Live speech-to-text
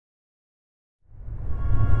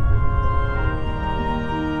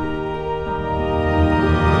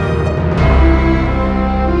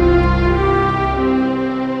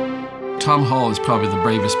Tom Hall is probably the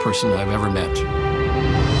bravest person I've ever met. He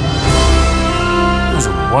was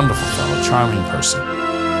a wonderful fellow, charming person.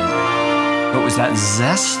 It was that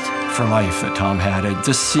zest for life that Tom had. It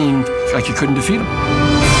just seemed like you couldn't defeat him.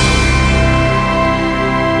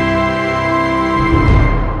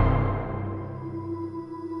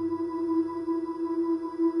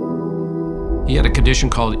 He had a condition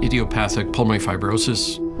called idiopathic pulmonary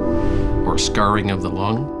fibrosis, or scarring of the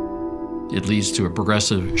lung. It leads to a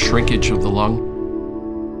progressive shrinkage of the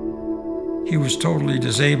lung. He was totally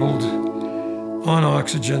disabled, on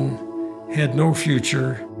oxygen, had no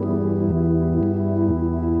future.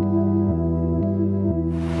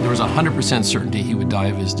 There was 100% certainty he would die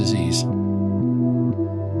of his disease.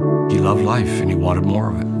 He loved life and he wanted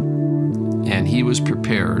more of it. And he was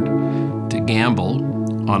prepared to gamble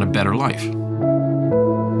on a better life.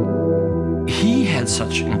 He had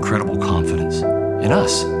such incredible confidence in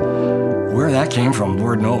us. Where that came from,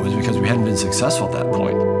 Lord knows, because we hadn't been successful at that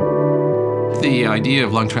point. The idea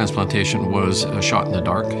of lung transplantation was a shot in the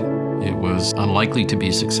dark. It was unlikely to be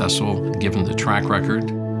successful given the track record.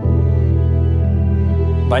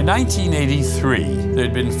 By 1983, there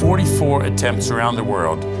had been 44 attempts around the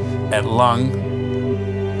world at lung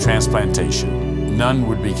transplantation. None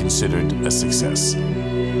would be considered a success.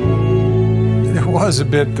 It was a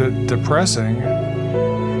bit depressing.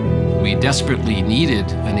 We desperately needed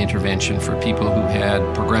an intervention for people who had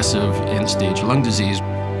progressive end-stage lung disease.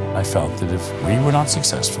 I felt that if we were not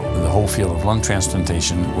successful, the whole field of lung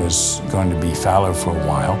transplantation was going to be fallow for a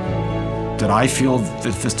while. Did I feel that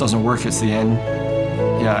if this doesn't work, it's the end?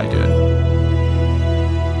 Yeah, I did.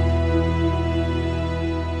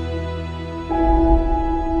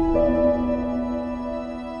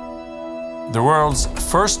 The world's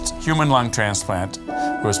first human lung transplant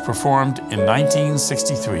was performed in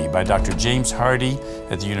 1963 by Dr. James Hardy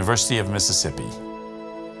at the University of Mississippi.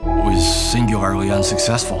 It was singularly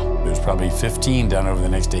unsuccessful. There was probably 15 done over the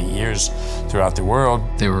next 8 years throughout the world.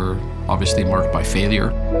 They were obviously marked by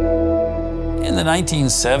failure. In the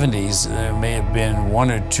 1970s, there may have been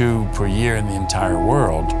 1 or 2 per year in the entire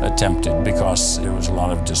world attempted because there was a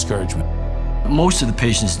lot of discouragement. Most of the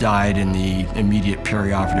patients died in the immediate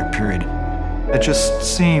perioperative period. It just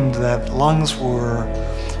seemed that lungs were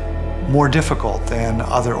more difficult than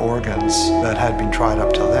other organs that had been tried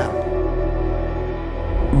up till then.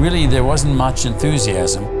 Really, there wasn't much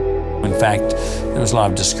enthusiasm. In fact, there was a lot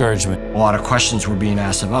of discouragement. A lot of questions were being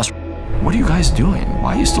asked of us. What are you guys doing?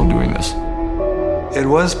 Why are you still doing this? It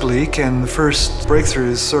was bleak, and the first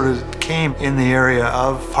breakthroughs sort of came in the area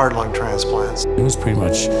of heart-lung transplants. It was pretty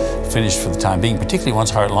much finished for the time being, particularly once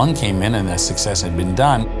heart-lung came in and that success had been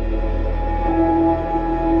done.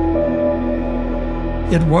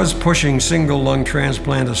 It was pushing single lung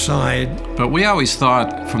transplant aside. But we always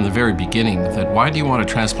thought from the very beginning that why do you want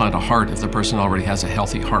to transplant a heart if the person already has a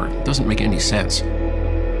healthy heart? It doesn't make any sense.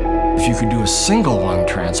 If you could do a single lung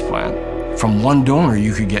transplant, from one donor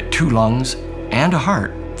you could get 2 lungs and a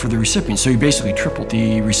heart for the recipient. So you basically tripled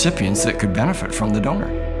the recipients that could benefit from the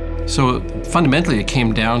donor. So fundamentally it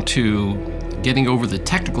came down to getting over the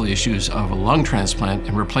technical issues of a lung transplant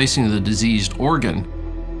and replacing the diseased organ.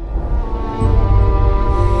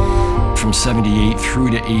 From 78 through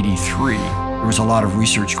to 83, there was a lot of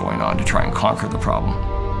research going on to try and conquer the problem.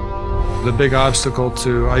 The big obstacle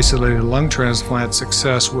to isolated lung transplant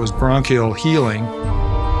success was bronchial healing.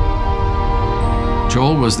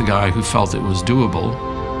 Joel was the guy who felt it was doable.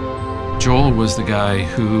 Joel was the guy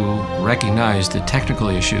who recognized the technical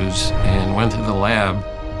issues and went to the lab.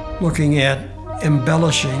 Looking at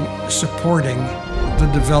embellishing, supporting the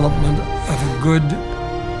development of a good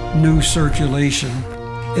new circulation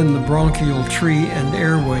in the bronchial tree and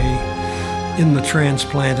airway in the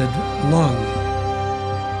transplanted lung.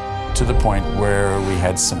 To the point where we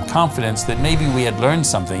had some confidence that maybe we had learned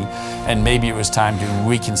something and maybe it was time to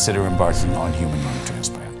reconsider embarking on human lung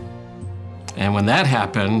transplant. And when that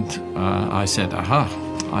happened, I said, aha,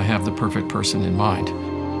 I have the perfect person in mind.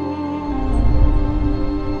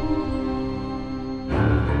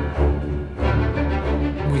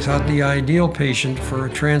 We thought the ideal patient for a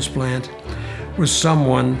transplant was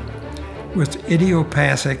someone with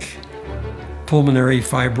idiopathic pulmonary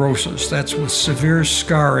fibrosis. That's with severe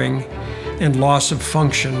scarring and loss of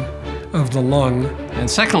function of the lung. And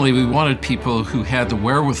secondly, we wanted people who had the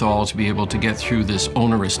wherewithal to be able to get through this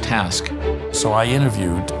onerous task. So I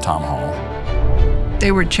interviewed Tom Hall.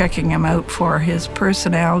 They were checking him out for his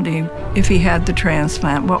personality. If he had the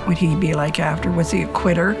transplant, what would he be like after? Was he a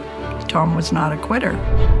quitter? Tom was not a quitter.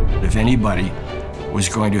 If anybody was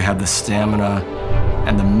going to have the stamina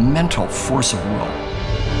and the mental force of will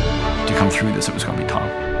to come through this, it was going to be Tom.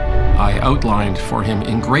 I outlined for him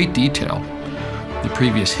in great detail the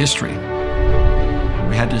previous history.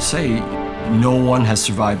 We had to say, no one has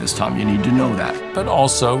survived this, Tom. You need to know that. But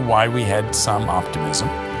also why we had some optimism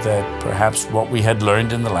that perhaps what we had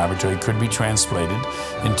learned in the laboratory could be translated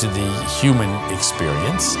into the human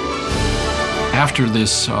experience. After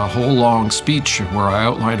this whole long speech where I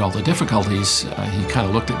outlined all the difficulties, he kind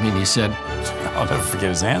of looked at me and he said, I'll never forget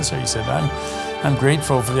his answer. He said, I'm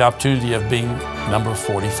grateful for the opportunity of being number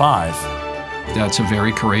 45. That's a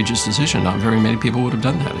very courageous decision. Not very many people would have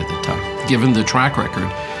done that at the time, given the track record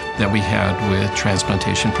that we had with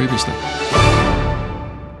transplantation previously.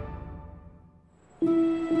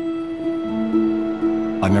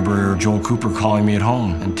 I remember Joel Cooper calling me at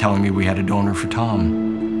home and telling me we had a donor for Tom.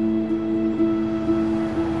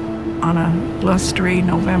 On a blustery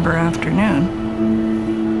November afternoon,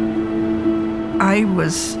 I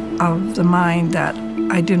was of the mind that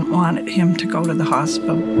I didn't want him to go to the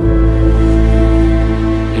hospital.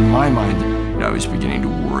 In my mind, I was beginning to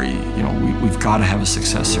worry, we've got to have a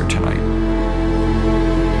successor tonight.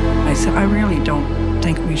 I said, I really don't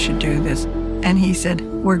think we should do this. And he said,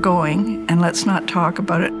 we're going, and let's not talk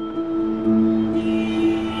about it.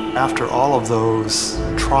 After all of those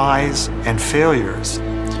tries and failures,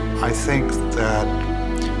 I think that,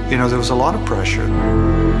 there was a lot of pressure.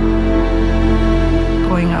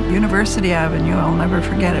 Going up University Avenue, I'll never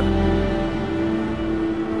forget it.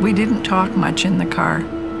 We didn't talk much in the car.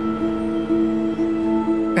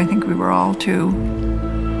 I think we were all too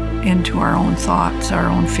into our own thoughts, our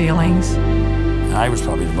own feelings. I was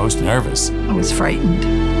probably the most nervous. I was frightened.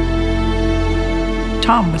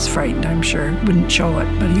 Tom was frightened, I'm sure. Wouldn't show it,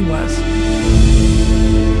 but he was.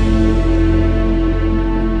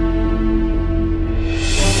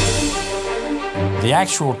 The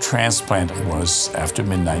actual transplant was after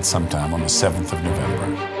midnight sometime on the 7th of November.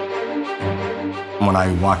 When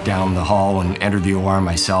I walked down the hall and entered the OR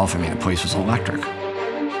myself, the place was electric.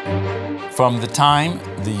 From the time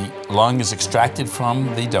the lung is extracted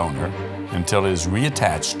from the donor until it is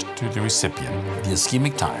reattached to the recipient, the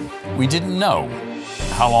ischemic time, we didn't know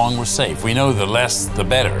how long we're safe. We know the less, the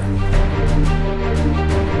better.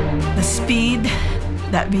 The speed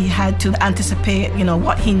that we had to anticipate,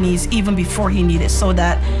 what he needs even before he needed, so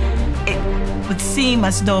that it would seem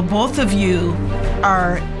as though both of you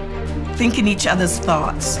are thinking each other's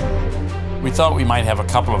thoughts. We thought we might have a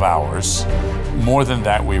couple of hours. More than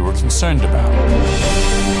that, we were concerned about.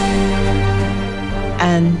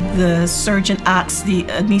 And the surgeon asked the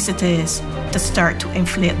anesthetist to start to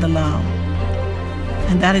inflate the lung.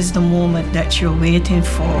 And that is the moment that you're waiting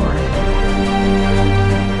for.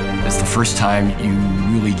 It's the first time you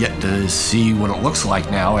really get to see what it looks like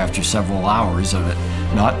now after several hours of it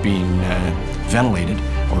not being ventilated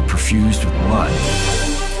or perfused with blood.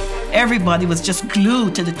 Everybody was just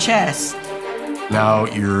glued to the chest. Now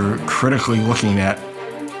you're critically looking at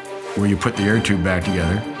where you put the air tube back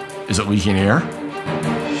together. Is it leaking air?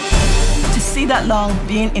 To see that lung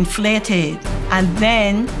being inflated and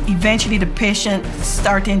then eventually the patient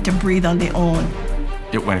starting to breathe on their own.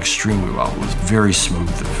 It went extremely well. It was very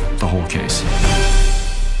smooth, the whole case.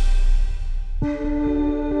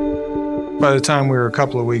 By the time we were a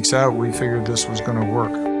couple of weeks out, we figured this was going to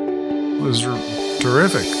work. It was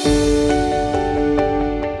terrific.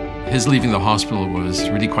 His leaving the hospital was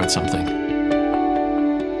really quite something.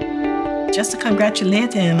 Just to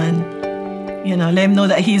congratulate him and, let him know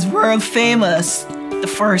that he's world famous, the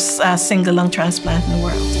first single lung transplant in the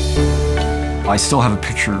world. I still have a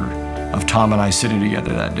picture of Tom and I sitting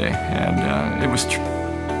together that day, and it was,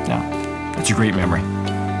 it's a great memory.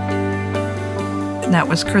 And that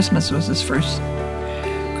was Christmas, was his first,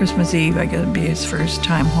 Christmas Eve, I guess it'd be his first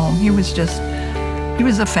time home. He was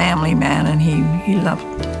a family man, and he loved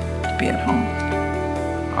to be at home.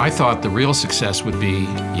 I thought the real success would be,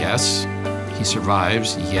 yes, he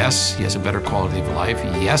survives, yes, he has a better quality of life,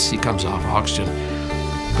 yes, he comes off oxygen.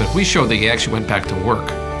 But if we showed that he actually went back to work,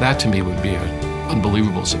 that to me would be an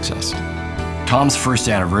unbelievable success. Tom's first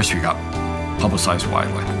anniversary got publicized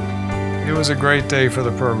widely. It was a great day for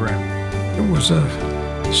the program. It was a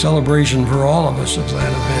celebration for all of us of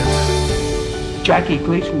that event. Jackie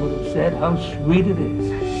Gleason would have said how sweet it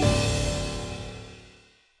is.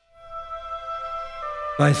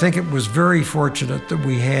 I think it was very fortunate that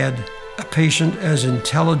we had a patient as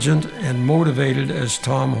intelligent and motivated as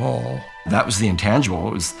Tom Hall. That was the intangible.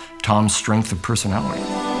 It was Tom's strength of personality.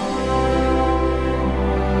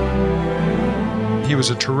 He was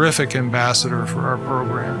a terrific ambassador for our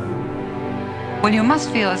program. Well, you must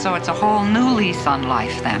feel as though it's a whole new lease on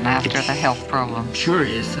life then after the health problem. Sure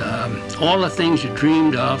is. All the things you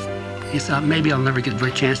dreamed of, you thought maybe I'll never get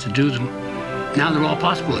a chance to do them. now they're all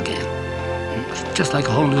possible again. It's just like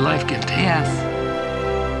a whole new life gift. Yes.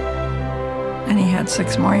 And he had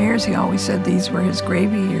 6 more years. He always said these were his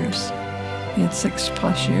gravy years. He had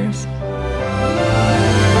 6+ years.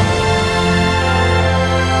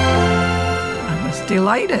 I was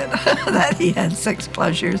delighted that he had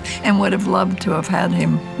 6+ years and would have loved to have had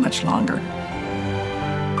him much longer.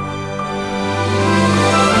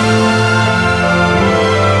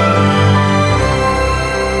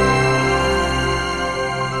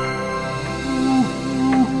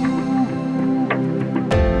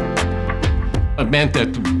 It meant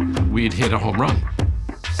that we'd hit a home run.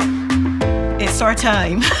 It's our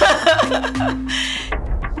time.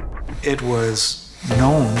 It was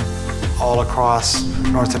known all across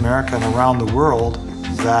North America and around the world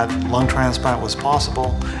that lung transplant was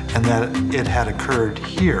possible and that it had occurred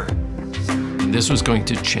here. And this was going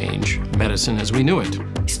to change medicine as we knew it.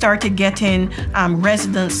 Started getting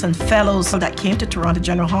residents and fellows that came to Toronto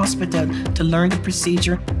General Hospital to learn the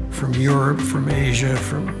procedure. From Europe, from Asia,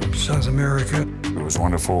 from South America. It was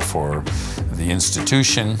wonderful for the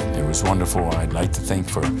institution. It was wonderful, I'd like to think,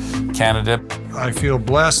 for Canada. I feel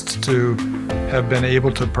blessed to have been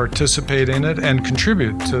able to participate in it and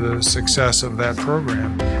contribute to the success of that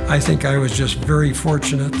program. I think I was just very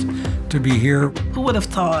fortunate to be here. Who would have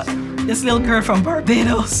thought? This little girl from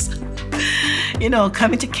Barbados, you know,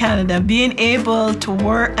 coming to Canada, being able to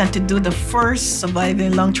work and to do the first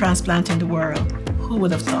surviving lung transplant in the world. Who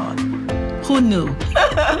would have thought? Who knew?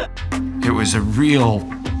 It was a real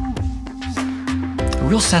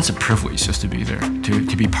sense of privilege just to be there,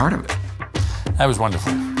 to be part of it. That was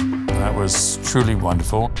wonderful. That was truly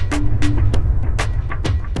wonderful.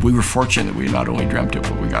 We were fortunate that we not only dreamt it,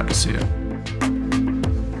 but we got to see it.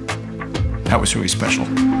 That was really special.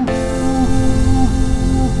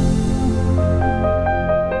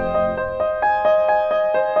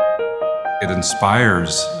 It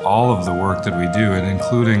inspires all of the work that we do, and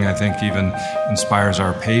including, I think, even inspires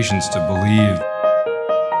our patients to believe.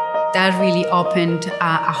 That really opened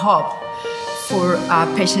a hope for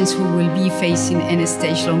patients who will be facing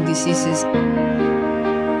end-stage lung diseases.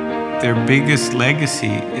 Their biggest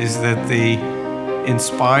legacy is that they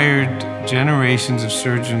inspired generations of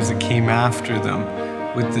surgeons that came after them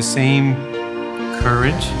with the same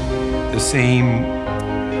courage, the same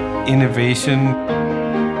innovation.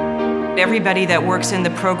 Everybody that works in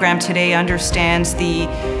the program today understands the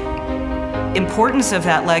importance of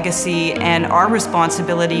that legacy and our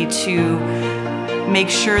responsibility to make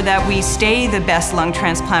sure that we stay the best lung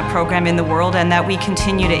transplant program in the world and that we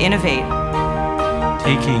continue to innovate.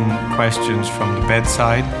 Taking questions from the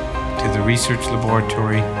bedside to the research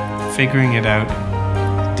laboratory, figuring it out,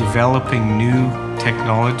 developing new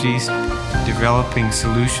technologies, developing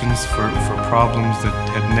solutions for problems that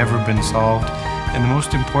had never been solved, and the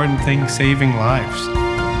most important thing, saving lives.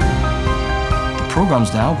 The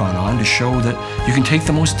program's now gone on to show that you can take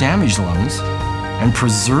the most damaged lungs and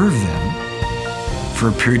preserve them for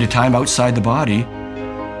a period of time outside the body.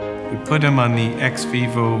 We put them on the ex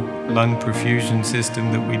vivo lung perfusion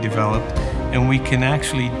system that we developed, and we can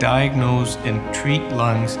actually diagnose and treat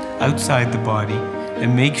lungs outside the body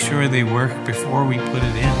and make sure they work before we put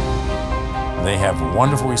it in. They have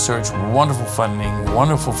wonderful research, wonderful funding,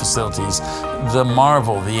 wonderful facilities, the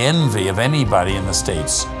marvel, the envy of anybody in the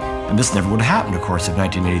States. And this never would have happened, of course, if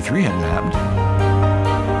 1983 hadn't happened.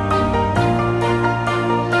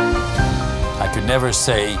 I could never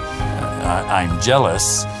say I'm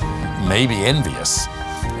jealous, maybe envious.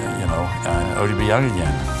 Oh, to be young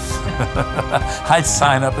again. I'd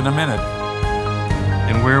sign up in a minute.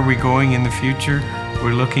 And where are we going in the future?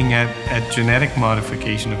 We're looking at genetic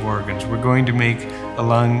modification of organs. We're going to make a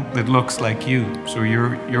lung that looks like you, so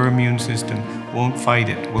your immune system won't fight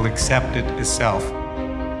it, will accept it as self.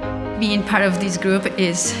 Being part of this group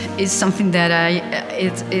is something that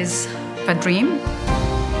it is a dream.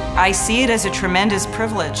 I see it as a tremendous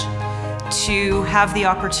privilege to have the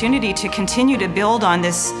opportunity to continue to build on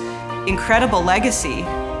this incredible legacy.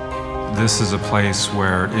 This is a place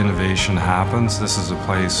where innovation happens. This is a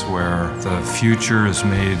place where the future is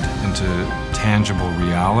made into tangible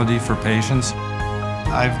reality for patients.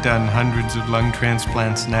 I've done hundreds of lung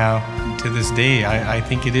transplants now. To this day, I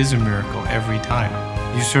think it is a miracle every time.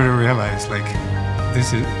 You sort of realize, like,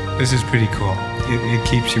 this is pretty cool. It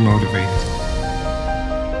keeps you motivated.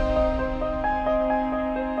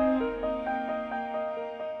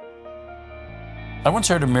 I once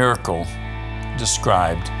heard a miracle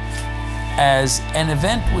described as an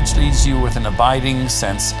event which leaves you with an abiding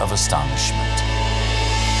sense of astonishment.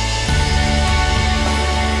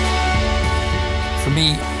 For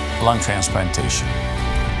me, lung transplantation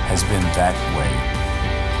has been that way.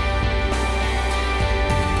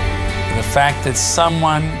 the fact that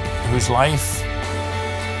someone whose life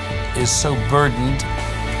is so burdened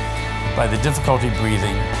by the difficulty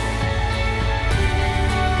breathing,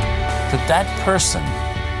 that person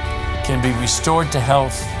can be restored to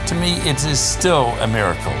health, to me, it is still a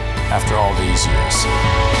miracle after all these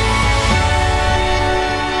years.